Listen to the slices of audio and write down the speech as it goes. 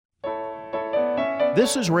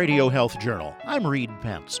This is Radio Health Journal. I'm Reed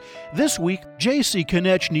Pence. This week, J.C.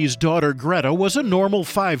 Konechny's daughter Greta was a normal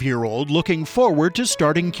 5-year-old looking forward to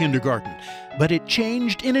starting kindergarten. But it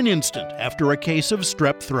changed in an instant after a case of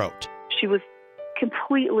strep throat. She was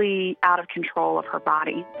completely out of control of her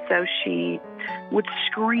body. So she would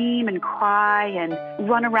scream and cry and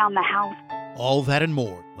run around the house. All that and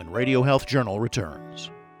more when Radio Health Journal returns.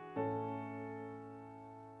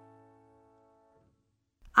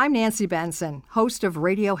 I'm Nancy Benson, host of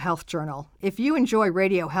Radio Health Journal. If you enjoy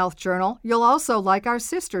Radio Health Journal, you'll also like our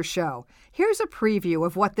sister show. Here's a preview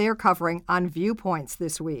of what they're covering on Viewpoints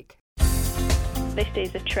this week. This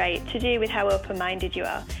is a trait to do with how open-minded you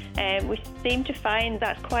are. We seem to find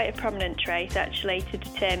that's quite a prominent trait, actually, to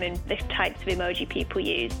determine the types of emoji people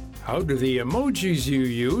use. How do the emojis you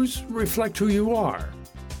use reflect who you are?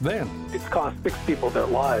 Then, it's cost 6 people their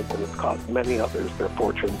lives, and it's cost many others their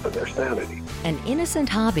fortunes and their sanity. An innocent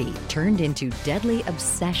hobby turned into deadly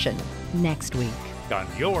obsession. Next week on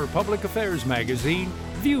your public affairs magazine,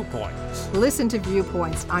 Viewpoints. Listen to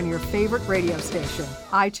Viewpoints on your favorite radio station,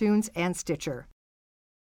 iTunes and Stitcher.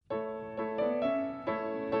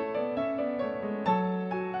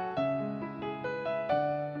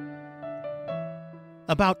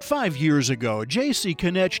 About 5 years ago, J.C.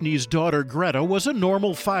 Konechny's daughter Greta was a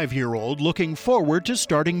normal 5-year-old looking forward to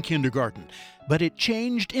starting kindergarten. But it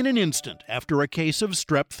changed in an instant after a case of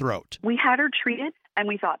strep throat. We had her treated, and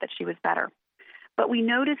we thought that she was better. But we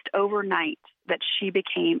noticed overnight that she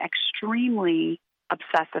became extremely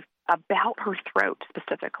obsessive about her throat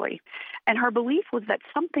specifically. And her belief was that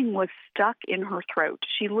something was stuck in her throat.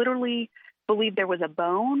 She literally believed there was a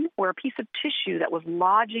bone or a piece of tissue that was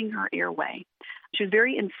lodging her airway. She was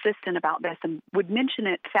very insistent about this and would mention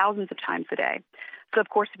it thousands of times a day. So, of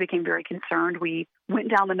course, we became very concerned. We went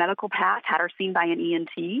down the medical path, had her seen by an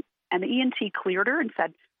ENT, and the ENT cleared her and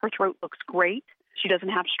said, her throat looks great. She doesn't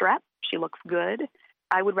have strep. She looks good.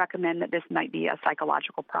 I would recommend that this might be a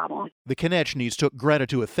psychological problem. The Konechnys took Greta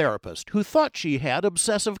to a therapist who thought she had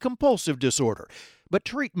obsessive-compulsive disorder, but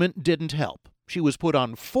treatment didn't help. She was put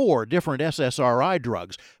on 4 different SSRI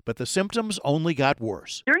drugs, but the symptoms only got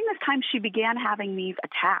worse. During this time, she began having these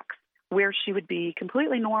attacks where she would be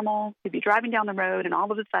completely normal. She'd be driving down the road, and all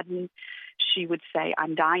of a sudden, she would say,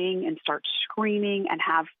 I'm dying, and start screaming and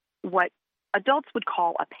have what adults would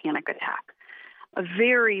call a panic attack. A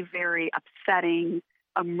very, very upsetting,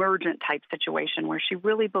 emergent type situation where she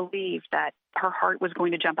really believed that her heart was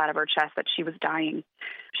going to jump out of her chest, that she was dying.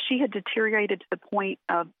 She had deteriorated to the point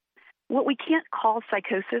of what we can't call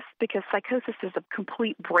psychosis, because psychosis is a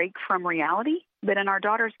complete break from reality. But in our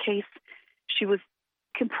daughter's case, she was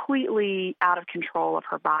completely out of control of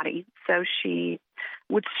her body. So she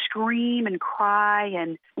would scream and cry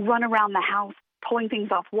and run around the house, pulling things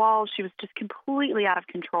off walls. She was just completely out of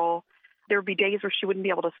control. There would be days where she wouldn't be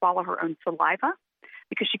able to swallow her own saliva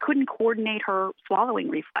because she couldn't coordinate her swallowing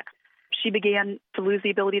reflex. She began to lose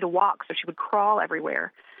the ability to walk, so she would crawl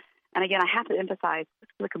everywhere. And again, I have to emphasize, this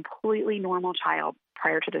was a completely normal child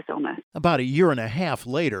prior to this illness. About a year and a half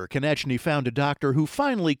later, Konechny found a doctor who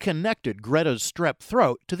finally connected Greta's strep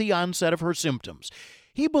throat to the onset of her symptoms.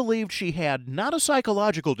 He believed she had not a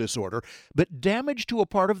psychological disorder, but damage to a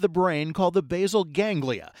part of the brain called the basal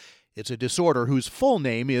ganglia. It's a disorder whose full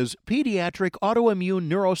name is Pediatric Autoimmune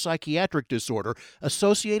Neuropsychiatric Disorder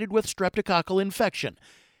Associated with Streptococcal Infection.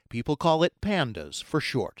 People call it PANDAS for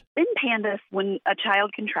short. In PANDAS, when a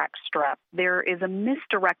child contracts strep, there is a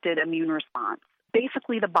misdirected immune response.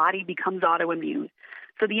 Basically, the body becomes autoimmune.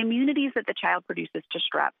 So the immunities that the child produces to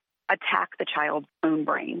strep attack the child's own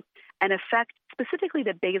brain and affect specifically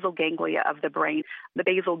the basal ganglia of the brain. The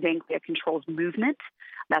basal ganglia controls movement.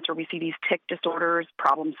 That's where we see these tic disorders,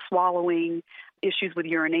 problems swallowing, issues with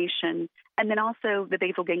urination. And then also the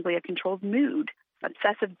basal ganglia controls mood.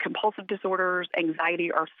 Obsessive compulsive disorders,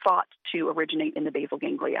 anxiety are thought to originate in the basal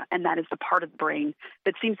ganglia, and that is the part of the brain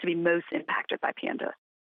that seems to be most impacted by PANDAS.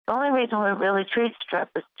 The only reason we really treat strep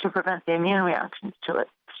is to prevent the immune reactions to it.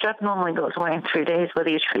 Strep normally goes away in 3 days,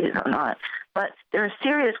 whether you treat it or not. But there are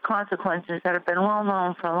serious consequences that have been well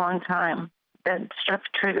known for a long time, that strep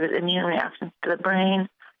triggers immune reactions to the brain,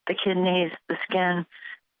 the kidneys, the skin,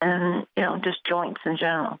 and, just joints in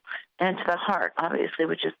general. And to the heart, obviously,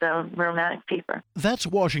 which is the rheumatic fever. That's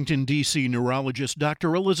Washington, D.C. neurologist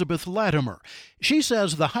Dr. Elizabeth Latimer. She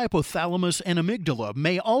says the hypothalamus and amygdala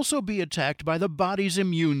may also be attacked by the body's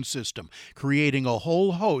immune system, creating a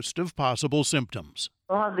whole host of possible symptoms.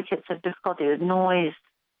 A lot of the kids have difficulty with noise,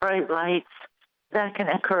 bright lights. That can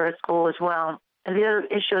occur at school as well. And the other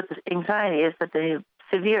issue with anxiety is that the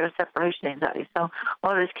severe separation anxiety. So a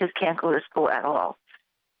lot of these kids can't go to school at all.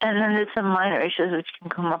 And then there's some minor issues which can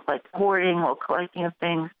come up, like hoarding or collecting of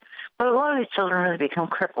things. But a lot of these children really become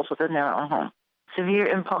cripples within their own home. Severe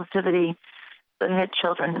impulsivity, they had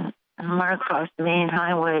children run across the main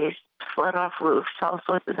highways, flood off roofs, all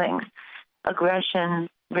sorts of things. Aggression,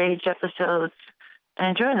 rage episodes.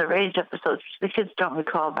 And during the rage episodes, the kids don't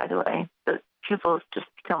recall, by the way, the pupils just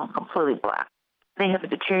become completely black. They have a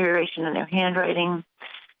deterioration in their handwriting.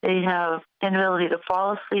 They have inability to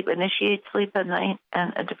fall asleep, initiate sleep at night,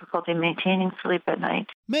 and a difficulty maintaining sleep at night.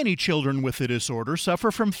 Many children with the disorder suffer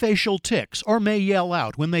from facial tics or may yell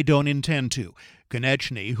out when they don't intend to.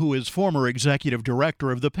 Konechny, who is former executive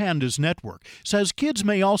director of the PANDAS network, says kids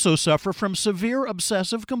may also suffer from severe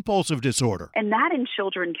obsessive-compulsive disorder. And that in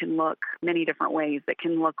children can look many different ways. It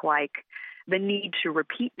can look like the need to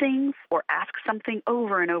repeat things or ask something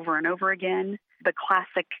over and over and over again, the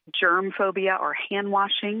classic germ phobia or hand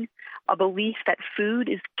washing, a belief that food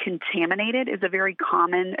is contaminated is a very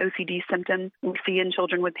common OCD symptom we see in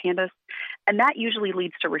children with PANDAS, and that usually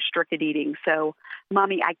leads to restricted eating. So,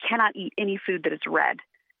 Mommy, I cannot eat any food that is red.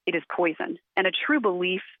 It is poison, and a true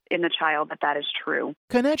belief in the child that that is true.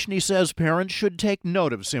 Konechny says parents should take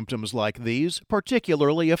note of symptoms like these,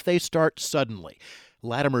 particularly if they start suddenly.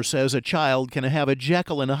 Latimer says a child can have a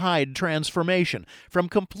Jekyll and Hyde transformation from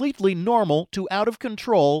completely normal to out of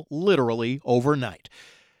control literally overnight.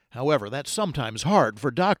 However, that's sometimes hard for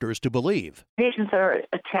doctors to believe. Patients are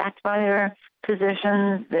attacked by their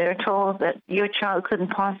physicians. They're told that your child couldn't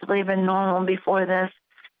possibly have been normal before this,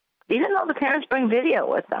 even though the parents bring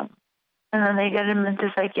video with them. And then they get them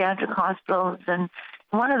into psychiatric hospitals. And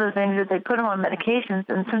one of the things is they put them on medications,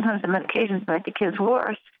 and sometimes the medications make the kids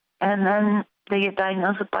worse. And then they get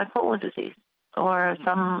diagnosed with bipolar disease or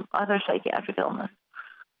some other psychiatric illness.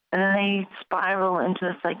 And then they spiral into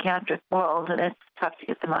the psychiatric world, and it's tough to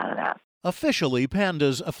get them out of that. Officially,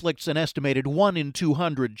 PANDAS afflicts an estimated 1 in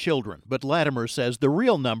 200 children, but Latimer says the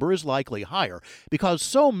real number is likely higher because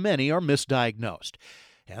so many are misdiagnosed.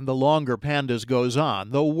 And the longer PANDAS goes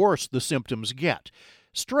on, the worse the symptoms get.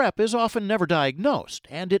 Strep is often never diagnosed,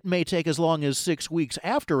 and it may take as long as 6 weeks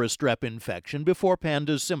after a strep infection before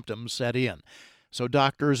PANDAS symptoms set in. So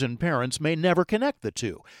doctors and parents may never connect the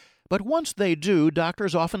two. But once they do,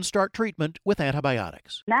 doctors often start treatment with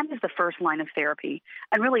antibiotics. That is the first line of therapy.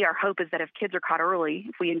 And really our hope is that if kids are caught early,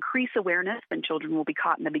 if we increase awareness, then children will be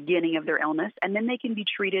caught in the beginning of their illness, and then they can be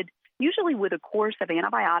treated usually with a course of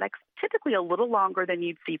antibiotics, typically a little longer than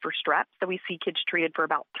you'd see for strep. So we see kids treated for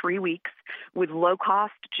about 3 weeks with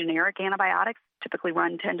low-cost generic antibiotics, typically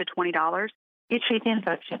run $10 to $20. You treat the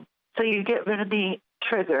infection. So you get rid of the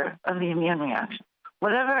trigger of the immune reaction.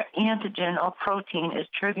 Whatever antigen or protein is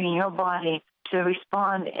triggering your body to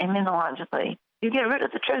respond immunologically, you get rid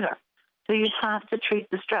of the trigger. So you have to treat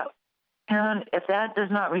the strep. And if that does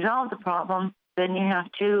not resolve the problem, then you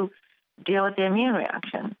have to deal with the immune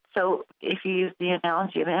reaction. So if you use the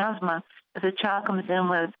analogy of asthma, if a child comes in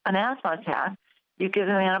with an asthma attack, you give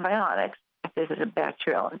them antibiotics if this is a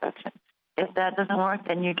bacterial infection. If that doesn't work,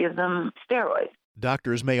 then you give them steroids.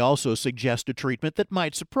 Doctors may also suggest a treatment that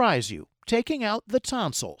might surprise you, taking out the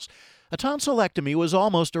tonsils. A tonsillectomy was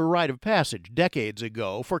almost a rite of passage decades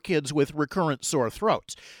ago for kids with recurrent sore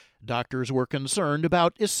throats. Doctors were concerned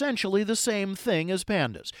about essentially the same thing as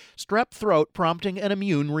PANDAS, strep throat prompting an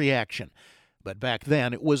immune reaction. But back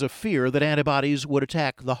then, it was a fear that antibodies would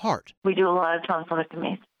attack the heart. We do a lot of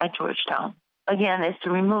tonsillectomies at Georgetown. Again, it's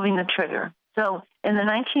removing the trigger. So in the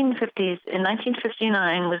 1950s, in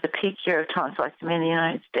 1959 was the peak year of tonsillectomy in the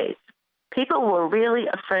United States. People were really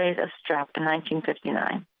afraid of strep in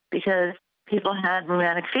 1959 because people had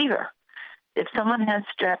rheumatic fever. If someone had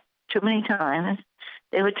strep too many times,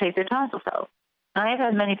 they would take their tonsils out. I have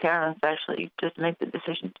had many parents actually just make the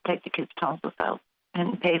decision to take the kids' tonsils out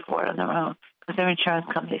and pay for it on their own because their insurance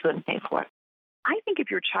company couldn't pay for it. I think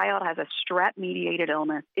if your child has a strep-mediated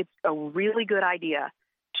illness, it's a really good idea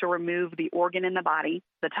to remove the organ in the body,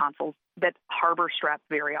 the tonsils, that harbor strep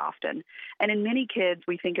very often. And in many kids,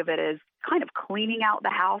 we think of it as kind of cleaning out the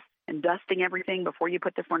house and dusting everything before you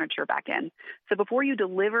put the furniture back in. So before you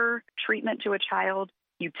deliver treatment to a child,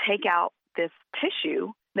 you take out this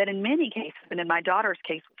tissue that in many cases, and in my daughter's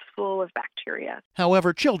case, was full of bacteria.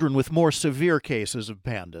 However, children with more severe cases of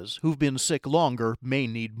PANDAS who've been sick longer may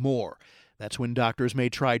need more. That's when doctors may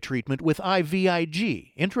try treatment with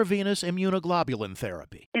IVIG, intravenous immunoglobulin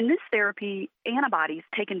therapy. In this therapy, antibodies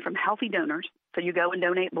taken from healthy donors, so you go and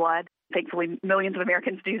donate blood. Thankfully, millions of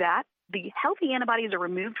Americans do that. The healthy antibodies are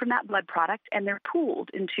removed from that blood product, and they're pooled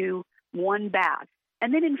into one bag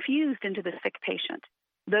and then infused into the sick patient.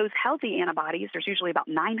 Those healthy antibodies, there's usually about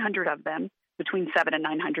 900 of them, between 700 and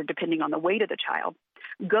 900, depending on the weight of the child,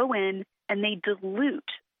 go in and they dilute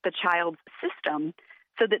the child's system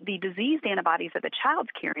so that the diseased antibodies that the child's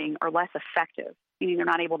carrying are less effective, meaning they're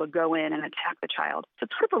not able to go in and attack the child. So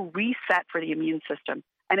it's sort of a reset for the immune system,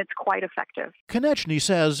 and it's quite effective. Konechny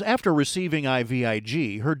says after receiving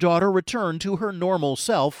IVIG, her daughter returned to her normal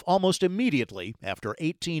self almost immediately after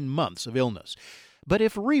 18 months of illness. But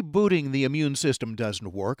if rebooting the immune system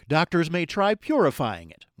doesn't work, doctors may try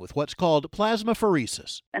purifying it with what's called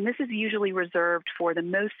plasmapheresis. And this is usually reserved for the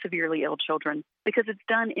most severely ill children because it's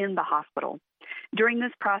done in the hospital. During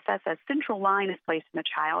this process, a central line is placed in the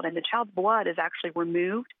child, and the child's blood is actually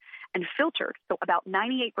removed and filtered. So about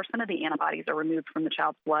 98% of the antibodies are removed from the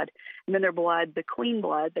child's blood. And then their blood, the clean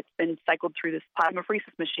blood that's been cycled through this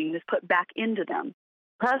plasmapheresis machine, is put back into them.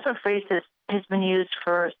 Plasmapheresis has been used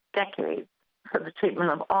for decades for the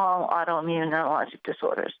treatment of all autoimmune neurologic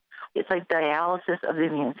disorders. It's like dialysis of the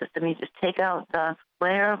immune system. You just take out the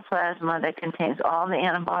layer of plasma that contains all the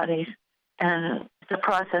antibodies, and it's a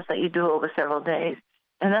process that you do over several days.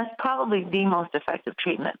 And that's probably the most effective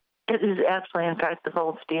treatment. It is absolutely, in fact, the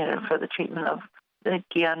gold standard for the treatment of the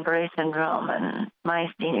Guillain-Barré syndrome and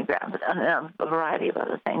myasthenia gravis and a variety of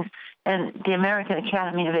other things. And the American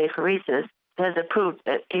Academy of Apheresis has approved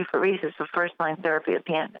apheresis for first-line therapy of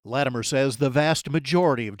PANDAS. Latimer says the vast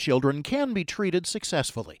majority of children can be treated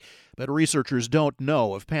successfully, but researchers don't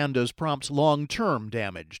know if PANDAS prompts long-term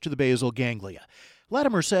damage to the basal ganglia.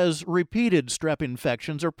 Latimer says repeated strep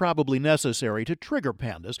infections are probably necessary to trigger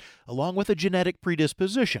PANDAS, along with a genetic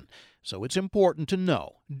predisposition. So it's important to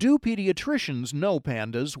know. Do pediatricians know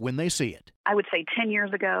PANDAS when they see it? I would say 10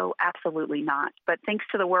 years ago, absolutely not. But thanks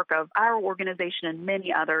to the work of our organization and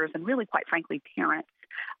many others, and really, quite frankly, parents,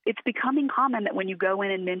 it's becoming common that when you go in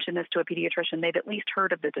and mention this to a pediatrician, they've at least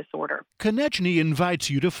heard of the disorder. Konechny invites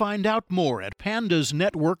you to find out more at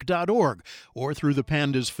pandasnetwork.org or through the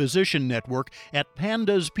Pandas Physician Network at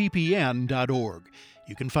pandasppn.org.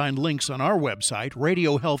 You can find links on our website,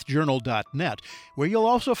 radiohealthjournal.net, where you'll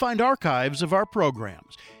also find archives of our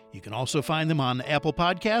programs. You can also find them on Apple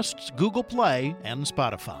Podcasts, Google Play, and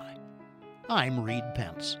Spotify. I'm Reed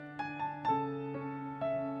Pence.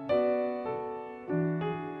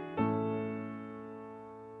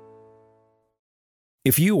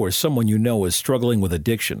 If you or someone you know is struggling with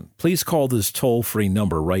addiction, please call this toll-free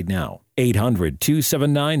number right now,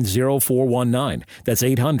 800-279-0419. That's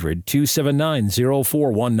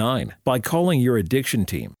 800-279-0419. By calling your addiction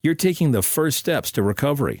team, you're taking the first steps to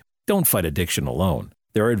recovery. Don't fight addiction alone.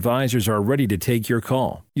 Their advisors are ready to take your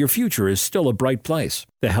call. Your future is still a bright place.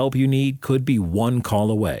 The help you need could be one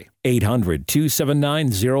call away.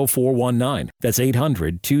 800-279-0419. That's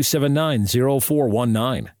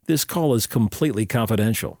 800-279-0419. This call is completely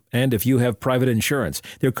confidential, and if you have private insurance,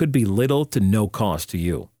 there could be little to no cost to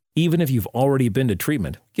you. Even if you've already been to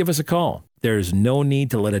treatment, give us a call. There's no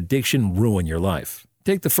need to let addiction ruin your life.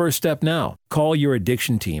 Take the first step now. Call your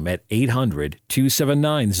addiction team at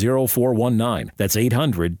 800-279-0419. That's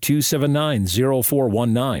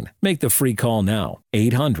 800-279-0419. Make the free call now.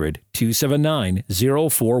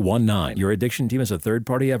 800-279-0419. Your addiction team is a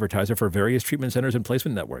third-party advertiser for various treatment centers and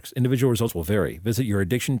placement networks. Individual results will vary. Visit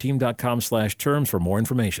youraddictionteam.com/terms for more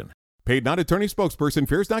information. Paid non-attorney spokesperson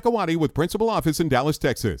Fierce Nakawati with principal office in Dallas,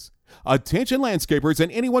 Texas. Attention landscapers and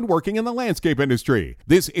anyone working in the landscape industry.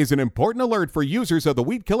 This is an important alert for users of the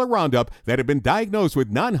weed killer Roundup that have been diagnosed with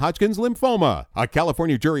non-Hodgkin's lymphoma. A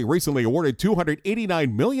California jury recently awarded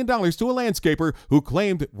 $289 million to a landscaper who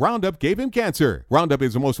claimed Roundup gave him cancer. Roundup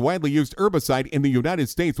is the most widely used herbicide in the United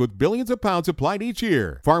States with billions of pounds applied each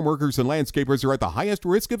year. Farm workers and landscapers are at the highest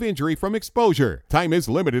risk of injury from exposure. Time is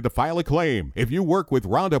limited to file a claim. If you work with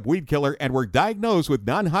Roundup weed killer and were diagnosed with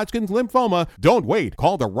non-Hodgkin's lymphoma, don't wait.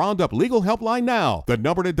 Call the Roundup Legal Helpline now. The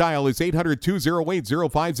number to dial is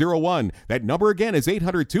 800-208-0501. That number again is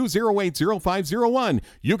 800-208-0501.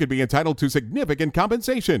 You could be entitled to significant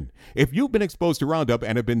compensation. If you've been exposed to Roundup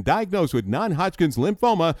and have been diagnosed with non-Hodgkin's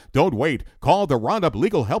lymphoma, don't wait. Call the Roundup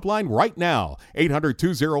Legal Helpline right now.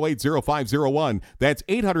 800-208-0501. That's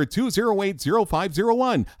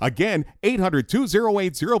 800-208-0501. Again,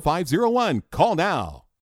 800-208-0501. Call now.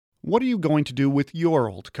 What are you going to do with your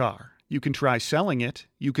old car? You can try selling it,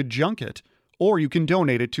 you could junk it, or you can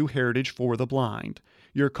donate it to Heritage for the Blind.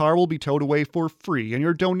 Your car will be towed away for free and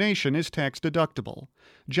your donation is tax deductible.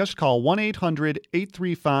 Just call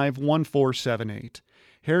 1-800-835-1478.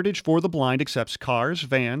 Heritage for the Blind accepts cars,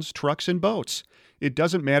 vans, trucks, and boats. It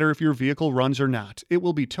doesn't matter if your vehicle runs or not. It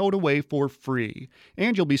will be towed away for free,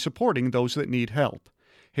 and you'll be supporting those that need help.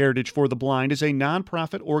 Heritage for the Blind is a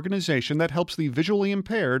nonprofit organization that helps the visually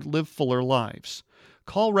impaired live fuller lives.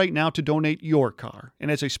 Call right now to donate your car, and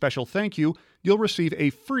as a special thank you, you'll receive a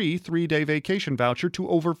free 3-day vacation voucher to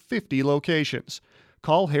over 50 locations.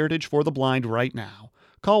 Call Heritage for the Blind right now.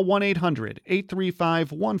 Call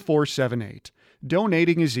 1-800-835-1478.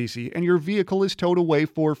 Donating is easy, and your vehicle is towed away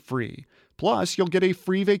for free. Plus, you'll get a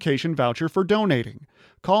free vacation voucher for donating.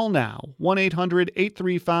 Call now,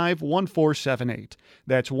 1-800-835-1478.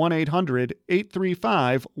 That's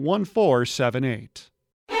 1-800-835-1478.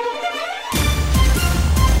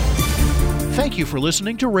 Thank you for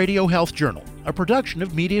listening to Radio Health Journal, a production of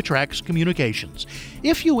MediaTrax Communications.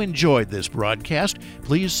 If you enjoyed this broadcast,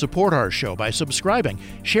 please support our show by subscribing,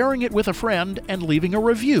 sharing it with a friend, and leaving a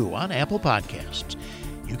review on Apple Podcasts.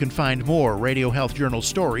 You can find more Radio Health Journal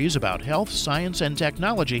stories about health, science, and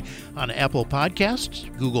technology on Apple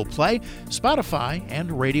Podcasts, Google Play, Spotify, and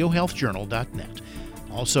RadioHealthJournal.net.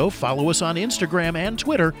 Also, follow us on Instagram and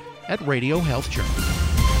Twitter at Radio Health Journal.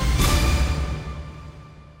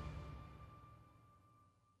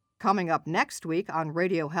 Coming up next week on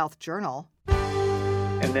Radio Health Journal.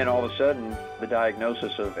 And then all of a sudden, the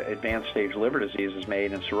diagnosis of advanced stage liver disease is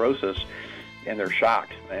made and cirrhosis, and they're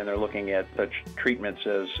shocked, and they're looking at such treatments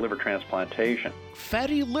as liver transplantation.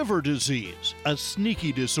 Fatty liver disease, a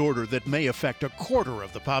sneaky disorder that may affect a quarter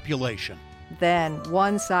of the population. Then,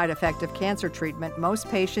 one side effect of cancer treatment most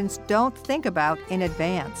patients don't think about in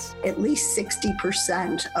advance. At least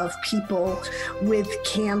 60% of people with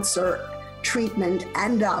cancer treatment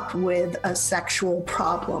end up with a sexual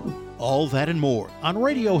problem. All that and more on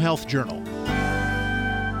Radio Health Journal.